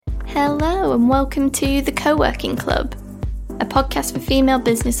Hello and welcome to The Co-working Club, a podcast for female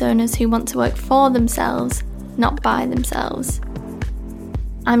business owners who want to work for themselves, not by themselves.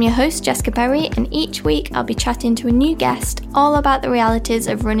 I'm your host, Jessica Berry, and each week I'll be chatting to a new guest all about the realities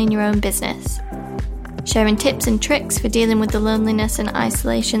of running your own business, sharing tips and tricks for dealing with the loneliness and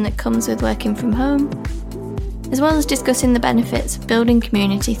isolation that comes with working from home, as well as discussing the benefits of building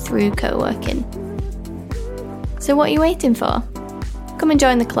community through co-working. So what are you waiting for? Come and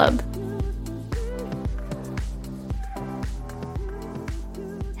join the club.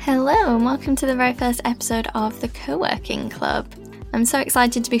 Hello and welcome to the very first episode of the Co-working Club. I'm so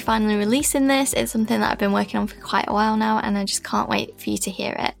excited to be finally releasing this. It's something that I've been working on for quite a while now and I just can't wait for you to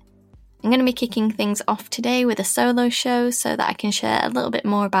hear it. I'm going to be kicking things off today with a solo show so that I can share a little bit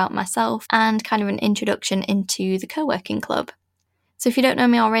more about myself and kind of an introduction into the Co-working Club. So if you don't know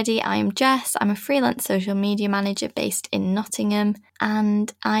me already, I am Jess. I'm a freelance social media manager based in Nottingham,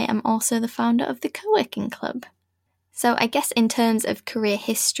 and I am also the founder of the Co-working Club. So I guess in terms of career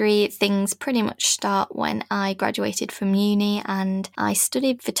history, things pretty much start when I graduated from uni, and I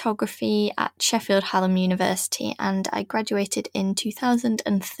studied photography at Sheffield Hallam University, and I graduated in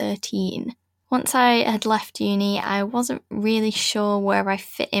 2013. Once I had left uni, I wasn't really sure where I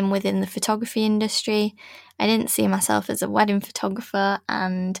fit in within the photography industry. I didn't see myself as a wedding photographer,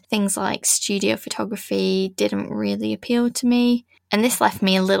 and things like studio photography didn't really appeal to me. And this left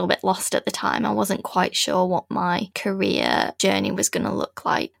me a little bit lost at the time. I wasn't quite sure what my career journey was going to look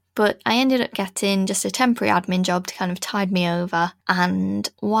like. But I ended up getting just a temporary admin job to kind of tide me over. And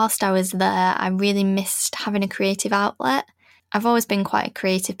whilst I was there, I really missed having a creative outlet. I've always been quite a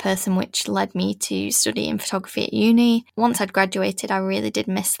creative person, which led me to studying photography at uni. Once I'd graduated, I really did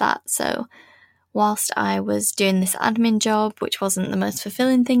miss that. So whilst I was doing this admin job, which wasn't the most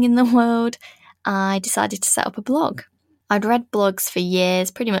fulfilling thing in the world, I decided to set up a blog. I'd read blogs for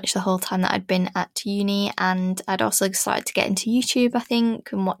years, pretty much the whole time that I'd been at uni, and I'd also started to get into YouTube, I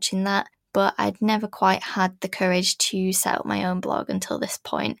think, and watching that, but I'd never quite had the courage to set up my own blog until this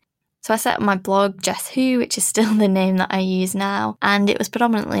point. So I set up my blog, Jess Who, which is still the name that I use now, and it was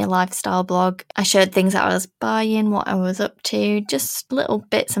predominantly a lifestyle blog. I shared things that I was buying, what I was up to, just little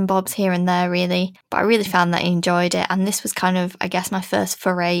bits and bobs here and there really, but I really found that I enjoyed it, and this was kind of, I guess, my first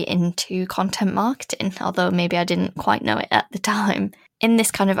foray into content marketing, although maybe I didn't quite know it at the time. In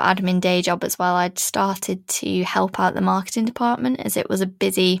this kind of admin day job as well, I'd started to help out the marketing department as it was a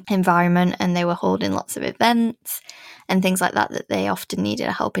busy environment and they were holding lots of events and things like that they often needed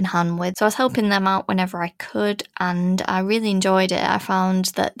a helping hand with. So I was helping them out whenever I could and I really enjoyed it. I found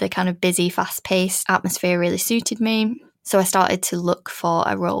that the kind of busy, fast-paced atmosphere really suited me. So I started to look for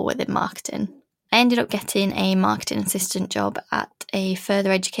a role within marketing. I ended up getting a marketing assistant job at a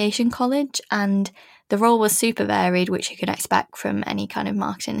further education college, and the role was super varied, which you could expect from any kind of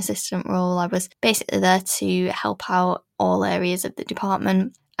marketing assistant role. I was basically there to help out all areas of the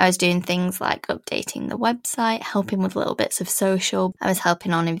department. I was doing things like updating the website, helping with little bits of social. I was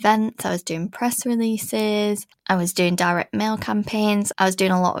helping on events. I was doing press releases. I was doing direct mail campaigns. I was doing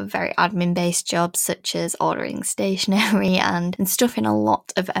a lot of very admin-based jobs, such as ordering stationery and stuffing a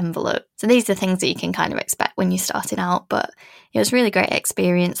lot of envelopes. So these are things that you can kind of expect when you're starting out, but it was a really great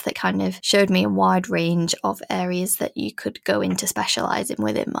experience that kind of showed me a wide range of areas that you could go into specialising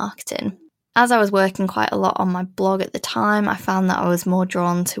within marketing. As I was working quite a lot on my blog at the time, I found that I was more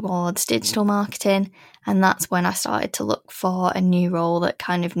drawn towards digital marketing, and that's when I started to look for a new role that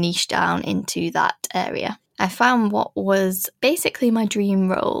kind of niched down into that area. I found what was basically my dream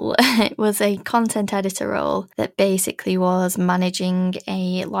role. It was a content editor role that basically was managing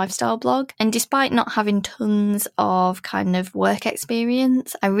a lifestyle blog. And despite not having tons of kind of work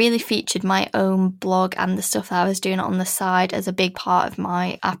experience, I really featured my own blog and the stuff that I was doing on the side as a big part of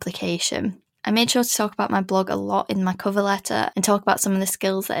my application. I made sure to talk about my blog a lot in my cover letter and talk about some of the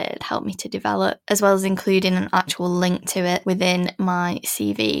skills that it had helped me to develop, as well as including an actual link to it within my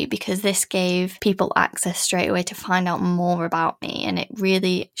CV, because this gave people access straight away to find out more about me, and it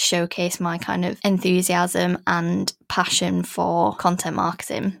really showcased my kind of enthusiasm and passion for content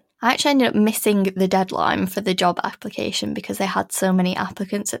marketing. I actually ended up missing the deadline for the job application because they had so many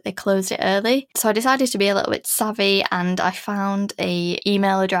applicants that they closed it early. So I decided to be a little bit savvy and I found an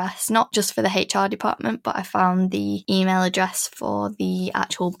email address, not just for the HR department, but I found the email address for the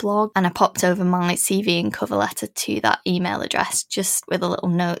actual blog and I popped over my CV and cover letter to that email address just with a little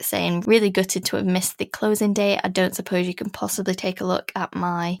note saying, really gutted to have missed the closing date. I don't suppose you can possibly take a look at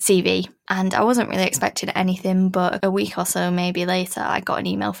my CV. And I wasn't really expecting anything, but a week or so maybe later, I got an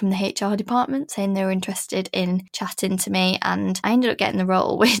email from the HR department saying they were interested in chatting to me, and I ended up getting the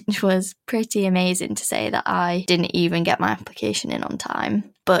role, which was pretty amazing to say that I didn't even get my application in on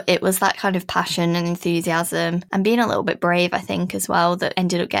time. But it was that kind of passion and enthusiasm and being a little bit brave, I think, as well, that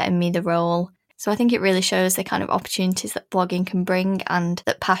ended up getting me the role. So I think it really shows the kind of opportunities that blogging can bring, and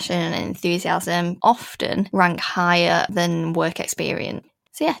that passion and enthusiasm often rank higher than work experience.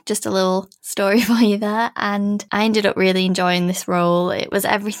 So yeah, just a little story for you there. And I ended up really enjoying this role. It was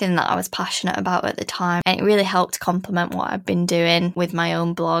everything that I was passionate about at the time, and it really helped complement what I've been doing with my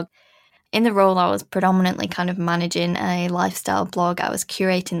own blog. In the role, I was predominantly kind of managing a lifestyle blog. I was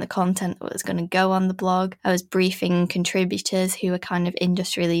curating the content that was going to go on the blog. I was briefing contributors who were kind of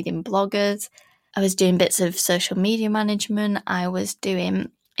industry leading bloggers. I was doing bits of social media management. I was doing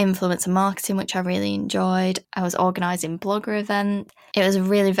influencer marketing, which I really enjoyed. I was organising blogger events. It was a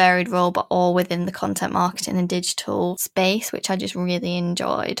really varied role, but all within the content marketing and digital space, which I just really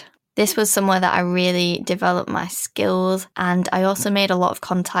enjoyed. This was somewhere that I really developed my skills, and I also made a lot of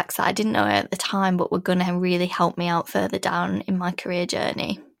contacts that I didn't know at the time but were going to really help me out further down in my career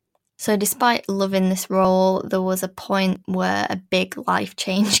journey. So despite loving this role, there was a point where a big life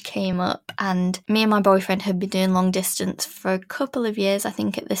change came up, and me and my boyfriend had been doing long distance for a couple of years, I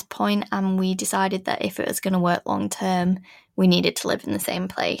think, at this point, and we decided that if it was going to work long term, we needed to live in the same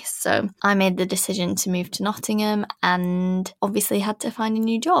place. So I made the decision to move to Nottingham and obviously had to find a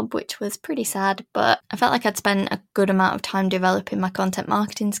new job, which was pretty sad, but I felt like I'd spent a good amount of time developing my content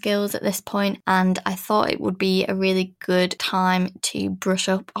marketing skills at this point, and I thought it would be a really good time to brush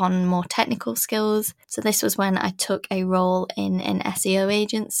up on more technical skills. So this was when I took a role in an SEO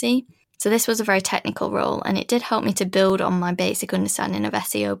agency. So this was a very technical role, and it did help me to build on my basic understanding of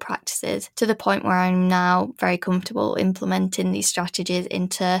SEO practices to the point where I'm now very comfortable implementing these strategies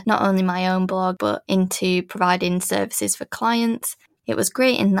into not only my own blog, but into providing services for clients. It was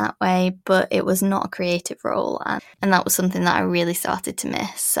great in that way, but it was not a creative role, and that was something that I really started to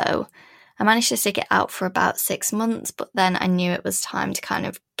miss. So I managed to stick it out for about 6 months, but then I knew it was time to kind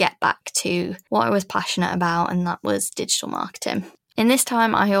of get back to what I was passionate about, and that was digital marketing. In this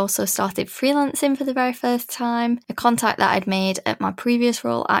time, I also started freelancing for the very first time. A contact that I'd made at my previous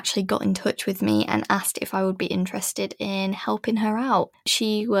role actually got in touch with me and asked if I would be interested in helping her out.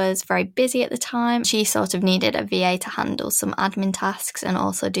 She was very busy at the time. She sort of needed a VA to handle some admin tasks and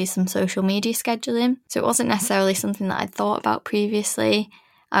also do some social media scheduling. So it wasn't necessarily something that I'd thought about previously.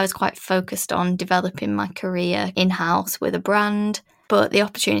 I was quite focused on developing my career in-house with a brand. But the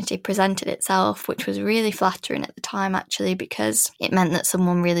opportunity presented itself, which was really flattering at the time, actually, because it meant that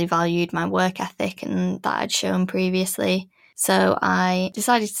someone really valued my work ethic and that I'd shown previously. So I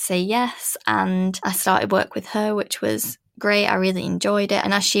decided to say yes, and I started work with her, which was great. I really enjoyed it.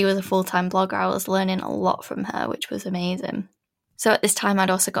 And as she was a full-time blogger, I was learning a lot from her, which was amazing. So at this time, I'd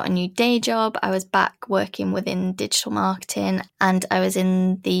also got a new day job. I was back working within digital marketing, and I was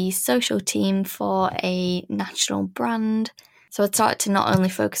in the social team for a national brand. So I'd started to not only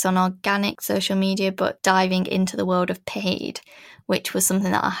focus on organic social media, but diving into the world of paid, which was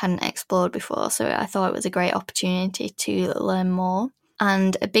something that I hadn't explored before. So I thought it was a great opportunity to learn more.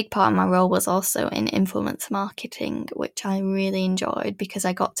 And a big part of my role was also in influencer marketing, which I really enjoyed because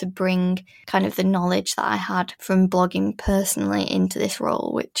I got to bring kind of the knowledge that I had from blogging personally into this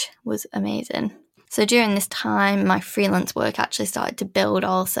role, which was amazing. So during this time, my freelance work actually started to build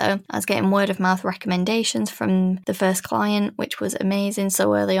also. I was getting word of mouth recommendations from the first client, which was amazing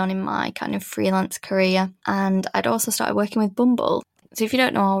so early on in my kind of freelance career. And I'd also started working with Bumble. So if you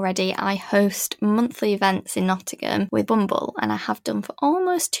don't know already, I host monthly events in Nottingham with Bumble, and I have done for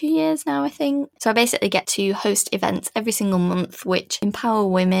almost 2 years now, I think. So I basically get to host events every single month which empower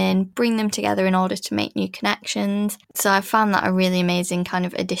women, bring them together in order to make new connections. So I found that a really amazing kind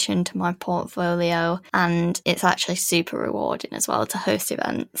of addition to my portfolio, and it's actually super rewarding as well to host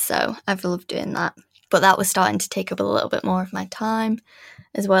events. So I've loved doing that. But that was starting to take up a little bit more of my time,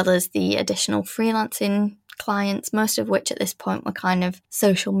 as well as the additional freelancing clients, most of which at this point were kind of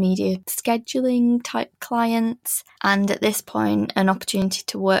social media scheduling type clients. And at this point, an opportunity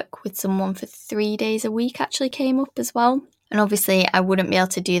to work with someone for 3 days a week actually came up as well. And obviously I wouldn't be able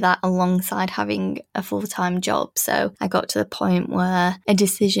to do that alongside having a full-time job. So I got to the point where a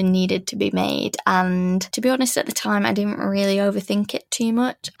decision needed to be made. And to be honest, at the time, I didn't really overthink it too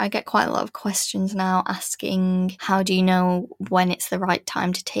much. I get quite a lot of questions now asking, how do you know when it's the right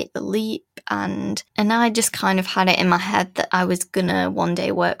time to take the leap? And I just kind of had it in my head that I was going to one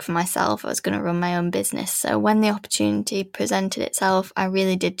day work for myself. I was going to run my own business. So when the opportunity presented itself, I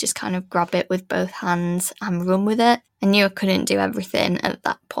really did just kind of grab it with both hands and run with it. I knew I couldn't do everything at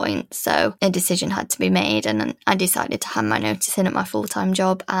that point, so a decision had to be made, and I decided to hand my notice in at my full-time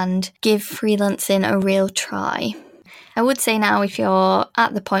job and give freelancing a real try. I would say now, if you're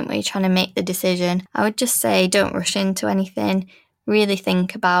at the point where you're trying to make the decision, I would just say don't rush into anything. really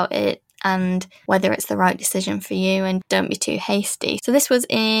think about it and whether it's the right decision for you, and don't be too hasty. So this was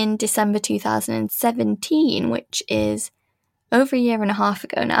in December 2017, which is over a year and a half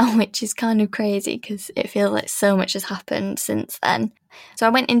ago now, which is kind of crazy because it feels like so much has happened since then. So I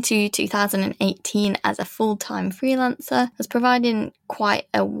went into 2018 as a full-time freelancer. I was providing quite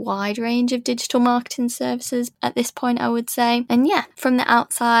a wide range of digital marketing services at this point, I would say. And yeah, from the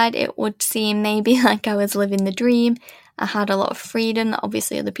outside, it would seem maybe like I was living the dream. I had a lot of freedom that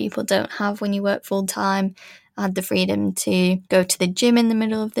obviously other people don't have when you work full-time. I had the freedom to go to the gym in the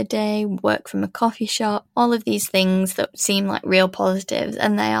middle of the day, work from a coffee shop, all of these things that seem like real positives,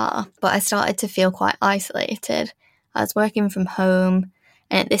 and they are. But I started to feel quite isolated. I was working from home,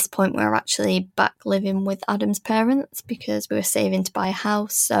 and at this point we were actually back living with Adam's parents because we were saving to buy a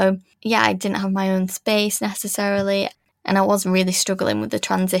house. So yeah, I didn't have my own space necessarily, and I was really struggling with the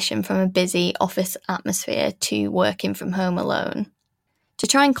transition from a busy office atmosphere to working from home alone. To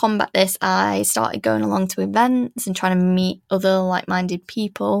try and combat this, I started going along to events and trying to meet other like-minded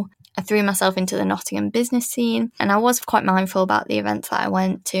people. I threw myself into the Nottingham business scene, and I was quite mindful about the events that I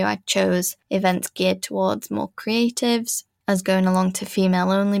went to. I chose events geared towards more creatives. I was going along to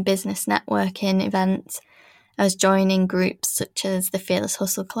female-only business networking events. I was joining groups such as the Fearless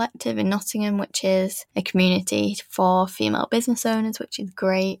Hustle Collective in Nottingham, which is a community for female business owners, which is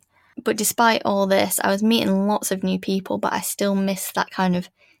great. But despite all this, I was meeting lots of new people, but I still missed that kind of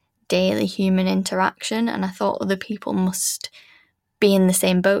daily human interaction. And I thought other people must be in the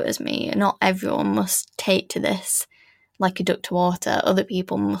same boat as me. Not everyone must take to this like a duck to water. Other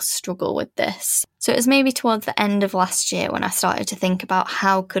people must struggle with this. So it was maybe towards the end of last year when I started to think about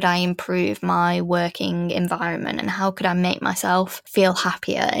how could I improve my working environment and how could I make myself feel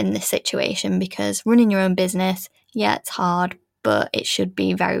happier in this situation, because running your own business, yeah, it's hard, but it should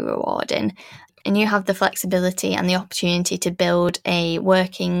be very rewarding. And you have the flexibility and the opportunity to build a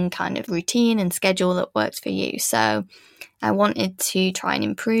working kind of routine and schedule that works for you. So I wanted to try and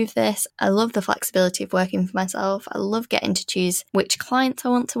improve this. I love the flexibility of working for myself. I love getting to choose which clients I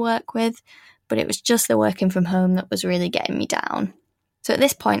want to work with, but it was just the working from home that was really getting me down. So at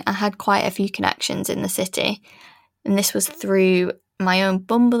this point, I had quite a few connections in the city, and this was through my own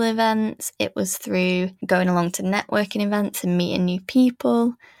Bumble events, it was through going along to networking events and meeting new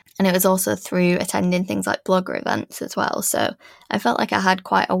people, and it was also through attending things like blogger events as well. So I felt like I had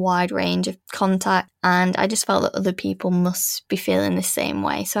quite a wide range of contact, and I just felt that other people must be feeling the same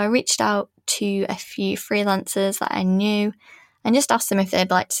way. So I reached out to a few freelancers that I knew and just asked them if they'd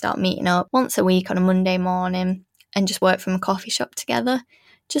like to start meeting up once a week on a Monday morning and just work from a coffee shop together,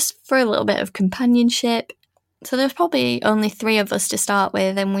 just for a little bit of companionship. So there was probably only 3 of us to start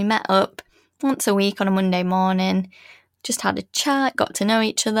with, and we met up once a week on a Monday morning, just had a chat, got to know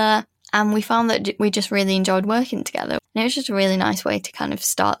each other, and we found that we just really enjoyed working together. And it was just a really nice way to kind of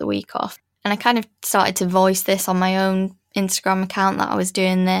start the week off. And I kind of started to voice this on my own Instagram account that I was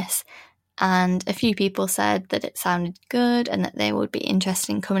doing this, and a few people said that it sounded good and that they would be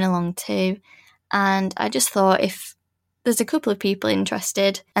interested in coming along too. And I just thought, if there's a couple of people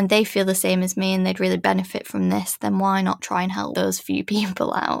interested and they feel the same as me and they'd really benefit from this, then why not try and help those few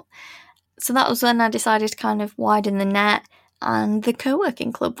people out? So that was when I decided to kind of widen the net, and the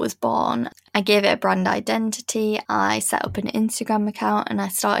co-working club was born. I gave it a brand identity, I set up an Instagram account, and I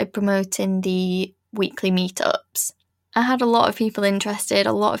started promoting the weekly meetups. I had a lot of people interested,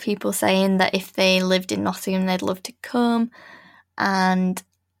 a lot of people saying that if they lived in Nottingham they'd love to come, and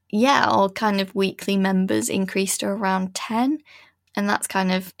yeah, all kind of weekly members increased to around 10, and that's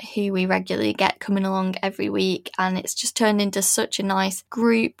kind of who we regularly get coming along every week, and it's just turned into such a nice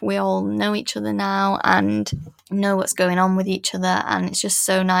group. We all know each other now and know what's going on with each other, and it's just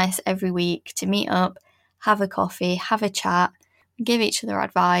so nice every week to meet up, have a coffee, have a chat, give each other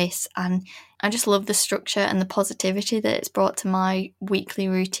advice, and I just love the structure and the positivity that it's brought to my weekly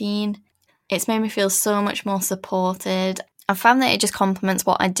routine. It's made me feel so much more supported. I've found that it just complements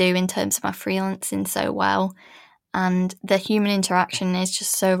what I do in terms of my freelancing so well, and the human interaction is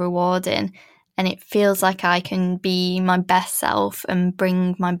just so rewarding, and it feels like I can be my best self and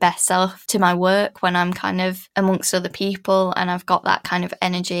bring my best self to my work when I'm kind of amongst other people and I've got that kind of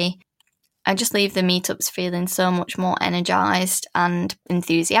energy. I just leave the meetups feeling so much more energised and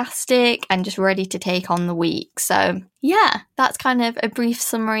enthusiastic and just ready to take on the week. So yeah, that's kind of a brief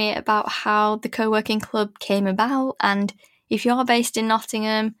summary about how the co-working club came about, and if you're based in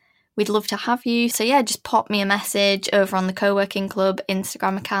Nottingham, we'd love to have you. So yeah, just pop me a message over on the Co-working Club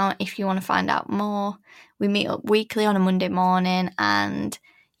Instagram account if you want to find out more. We meet up weekly on a Monday morning, and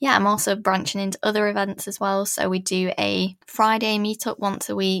yeah, I'm also branching into other events as well. So we do a Friday meetup once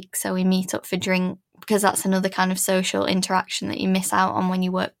a week. So we meet up for because that's another kind of social interaction that you miss out on when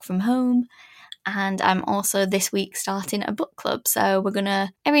you work from home. And I'm also this week starting a book club. So we're going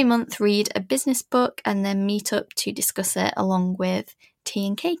to every month read a business book and then meet up to discuss it along with tea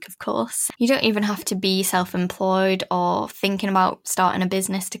and cake, of course. You don't even have to be self-employed or thinking about starting a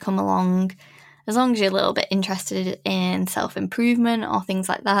business to come along. As long as you're a little bit interested in self-improvement or things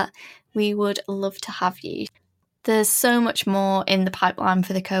like that, we would love to have you. There's so much more in the pipeline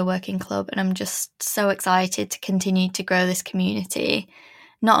for the co-working club, and I'm just so excited to continue to grow this community.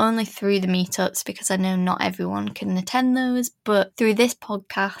 Not only through the meetups, because I know not everyone can attend those, but through this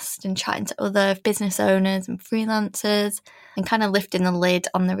podcast and chatting to other business owners and freelancers and kind of lifting the lid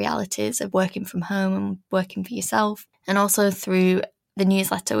on the realities of working from home and working for yourself. And also through the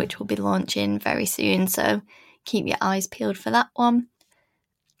newsletter, which will be launching very soon. So keep your eyes peeled for that one.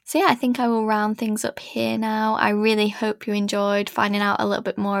 So yeah, I think I will round things up here now. I really hope you enjoyed finding out a little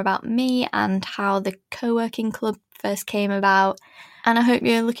bit more about me and how the co-working club first came about. And I hope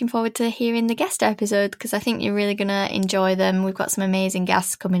you're looking forward to hearing the guest episodes, because I think you're really going to enjoy them. We've got some amazing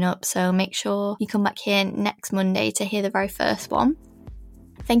guests coming up, so make sure you come back here next Monday to hear the very first one.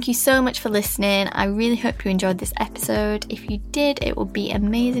 Thank you so much for listening. I really hope you enjoyed this episode. If you did, it would be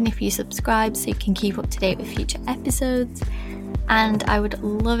amazing if you subscribe so you can keep up to date with future episodes. And I would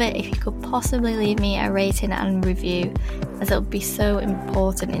love it if you could possibly leave me a rating and review, as it will be so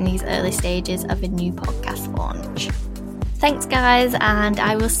important in these early stages of a new podcast launch. Thanks guys, and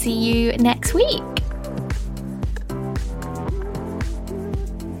I will see you next week.